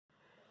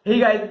Hey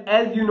guys,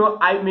 as you know,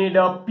 I made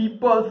a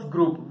people's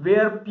group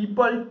where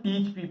people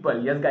teach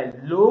people. Yes guys,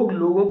 लोग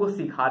लोगों को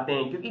सिखाते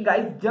हैं, क्योंकि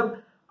गाइज जब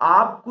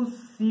आप कुछ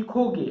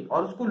सीखोगे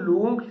और उसको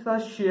लोगों के साथ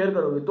शेयर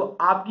करोगे तो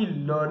आपकी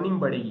लर्निंग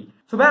बढ़ेगी।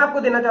 सो मैं आपको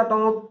देना चाहता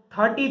हूँ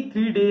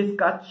 33 डेज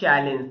का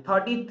चैलेंज,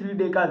 33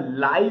 डे का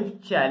लाइव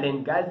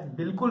चैलेंज गाइज,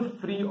 बिल्कुल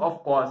फ्री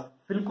ऑफ कॉस्ट,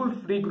 बिल्कुल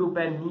फ्री ग्रुप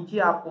है। नीचे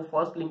आपको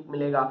फर्स्ट लिंक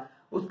मिलेगा,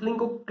 उस लिंक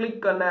को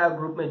क्लिक करना है और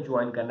ग्रुप में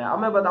ज्वाइन करना है। अब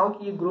मैं बताऊं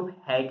कि ये ग्रुप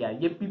है क्या।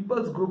 ये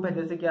पीपल्स ग्रुप है,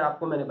 जैसे कि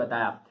आपको मैंने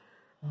बताया।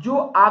 जो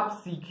आप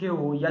सीखे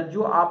हो या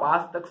जो आप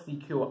आज तक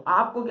सीखे हो,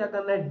 आपको क्या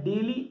करना है,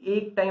 डेली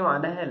एक टाइम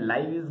आना है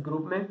लाइव इस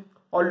ग्रुप में।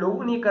 और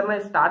लोगों ने ये करना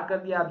स्टार्ट कर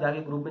दिया, आप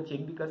जाके ग्रुप में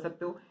चेक भी कर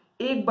सकते हो।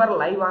 एक बार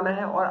लाइव आना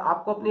है और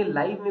आपको अपने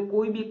लाइव में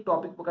कोई भी एक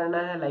टॉपिक पकड़ना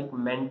है, like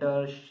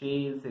mentor,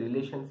 sales,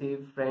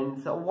 relationship,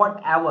 friends,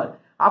 what ever.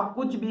 आप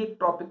कुछ भी एक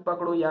टॉपिक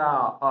पकड़ो,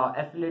 या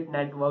affiliate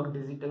network,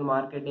 digital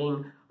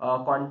marketing,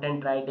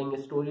 content writing,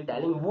 story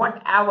telling, what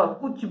ever,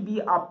 कुछ भी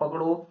आप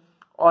पकड़ो।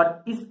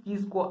 और इस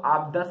चीज को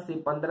आप 10 से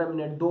 15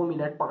 मिनट, 2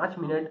 मिनट, 5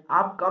 मिनट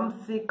आप कम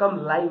से कम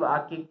लाइव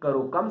आके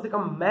करो। कम से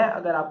कम मैं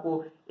अगर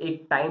आपको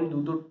एक टाइम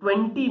दूं तो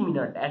 20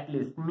 मिनट,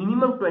 एटलीस्ट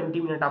मिनिमम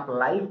 20 मिनट आप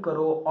लाइव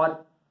करो।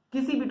 और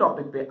किसी भी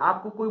टॉपिक पे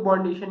आपको कोई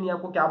बाउंडेशन नहीं,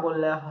 आपको क्या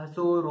बोलना है,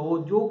 हंसो रो,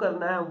 जो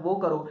करना है वो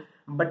करो,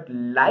 बट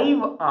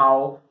लाइव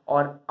आओ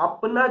और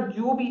अपना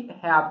जो भी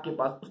है आपके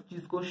पास उस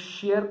चीज को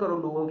शेयर करो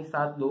लोगों के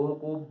साथ, लोगों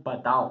को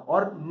बताओ।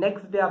 और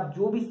नेक्स्ट डे आप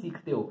जो भी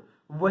सीखते हो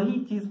वही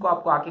चीज को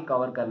आपको आके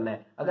कवर करना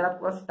है। अगर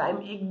आपके पास टाइम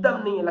एकदम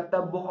नहीं है, लगता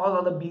है बहुत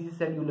ज्यादा बिजी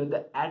शेड्यूल है, तो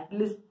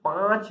एटलीस्ट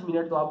 5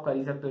 मिनट तो आप कर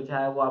ही सकते हो।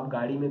 चाहे वो आप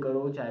गाड़ी में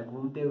करो, चाहे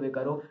घूमते हुए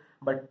करो,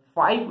 बट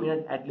 5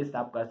 मिनट एटलीस्ट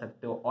आप कर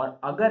सकते हो। और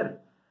अगर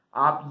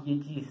आप ये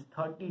चीज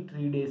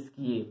 33 डेज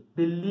किए,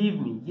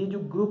 बिलीव मी, ये जो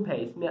ग्रुप है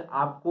इसमें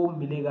आपको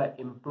मिलेगा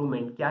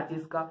इंप्रूवमेंट। क्या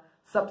चीज का?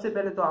 सबसे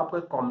पहले तो आपको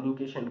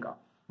कम्युनिकेशन का,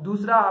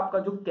 दूसरा आपका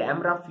जो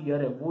कैमरा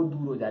फियर है वो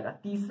दूर हो जाएगा,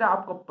 तीसरा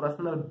आपका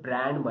पर्सनल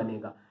ब्रांड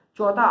बनेगा,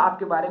 चौथा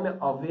आपके बारे में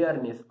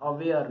अवेयरनेस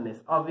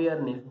अवेयरनेस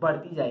अवेयरनेस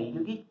बढ़ती जाएगी।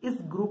 क्योंकि इस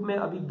ग्रुप में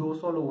अभी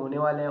 200 लोग होने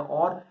वाले हैं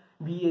और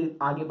भी ये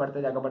आगे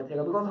बढ़ता जाएगा,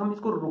 बिकॉज हम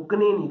इसको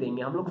रुकने नहीं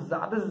देंगे। हम लोग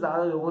ज्यादा से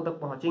ज्यादा लोगों तक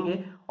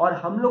पहुंचेंगे और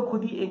हम लोग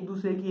खुद ही एक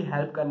दूसरे की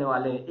हेल्प करने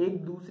वाले हैं।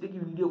 एक दूसरे की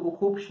वीडियो को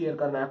खूब शेयर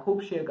करना है,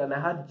 खूब शेयर करना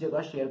है, हर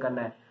जगह शेयर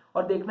करना है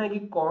और देखना है कि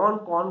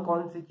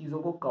कौन सी चीजों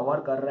को कवर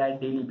कर रहा है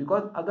डेली।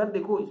 बिकॉज अगर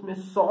देखो इसमें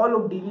 100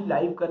 लोग डेली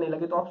लाइव करने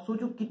लगे तो आप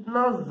सोचो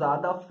कितना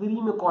ज्यादा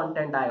फ्री में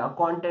कंटेंट आएगा,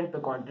 कंटेंट पे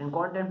कंटेंट,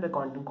 कंटेंट पे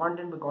कंटेंट,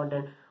 कंटेंट पे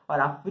कंटेंट। और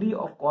आप फ्री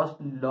ऑफ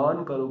कॉस्ट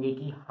लर्न करोगे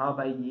कि हाँ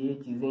भाई ये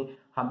चीजें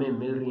हमें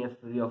मिल रही हैं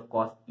फ्री ऑफ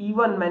कॉस्ट।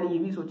 इवन मैंने ये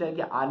भी सोचा है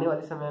कि आने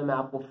वाले समय में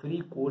आपको फ्री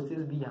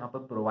कोर्सेज भी यहाँ पर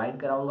प्रोवाइड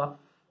कराऊंगा।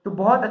 तो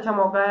बहुत अच्छा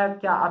मौका है।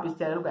 क्या आप इस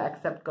चैनल को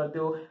एक्सेप्ट करते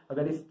हो?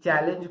 अगर इस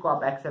चैलेंज को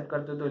आप एक्सेप्ट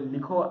करते हो तो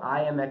लिखो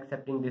I am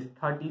accepting this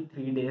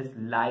 33 days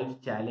live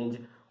challenge,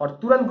 और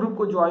तुरंत ग्रुप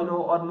को ज्वाइन हो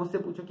और मुझसे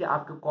पूछो कि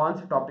आपको कौन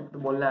से टॉपिक पे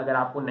बोलना है, अगर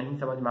आपको नहीं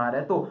समझ में आ रहा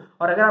है तो।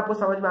 और अगर आपको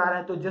समझ में आ रहा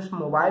है तो जस्ट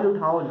मोबाइल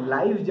उठाओ,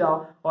 लाइव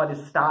जाओ और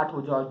स्टार्ट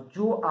हो जाओ।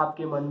 जो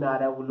आपके मन में आ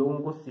रहा है वो लोगों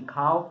को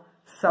सिखाओ,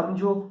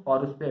 समझो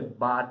और उस पर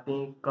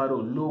बातें करो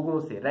लोगों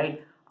से,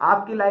 राइट।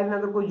 आपके लाइव में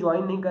अगर कोई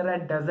ज्वाइन नहीं कर रहा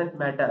है, डजेंट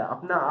मैटर,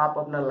 आप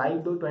अपना लाइव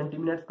दो, 20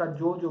 मिनट्स का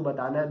जो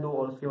बताना है दो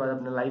और उसके बाद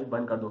अपना लाइव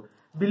बंद कर दो।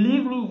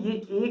 बिलीव मी, ये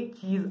एक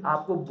चीज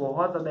आपको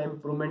बहुत ज्यादा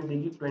इंप्रूवमेंट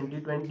देगी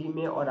 2020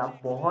 में और आप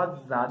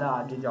बहुत ज्यादा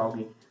आगे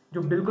जाओगे,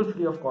 जो बिल्कुल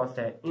फ्री ऑफ कॉस्ट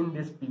है in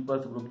this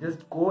peoples group.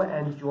 Just go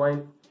and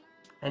join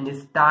and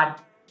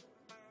start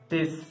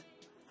this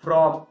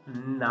from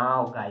now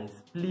guys.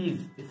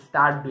 Please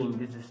start doing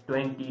this. Is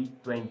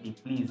 2020.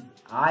 Please,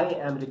 I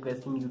am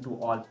requesting you to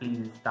all,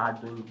 please start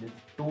doing this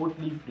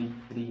totally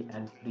free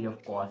and free of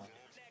cost,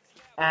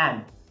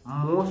 and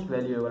most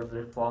valuable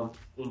platform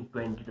in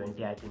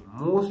 2020, I think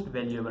most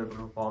valuable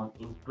platform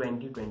in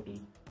 2020,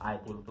 I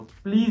think। तो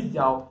please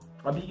जाओ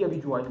अभी के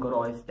अभी join करो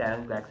और इस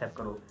channel को accept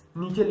करो।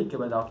 नीचे लिख के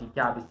बताओ कि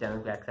क्या आप इस चैनल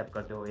को एक्सेप्ट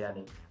करते हो या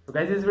नहीं। तो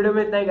गाइस इस वीडियो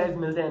में इतना ही गाइस,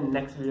 मिलते हैं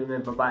नेक्स्ट वीडियो में।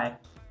 बाय बाय,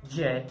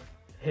 जय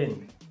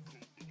हिंद।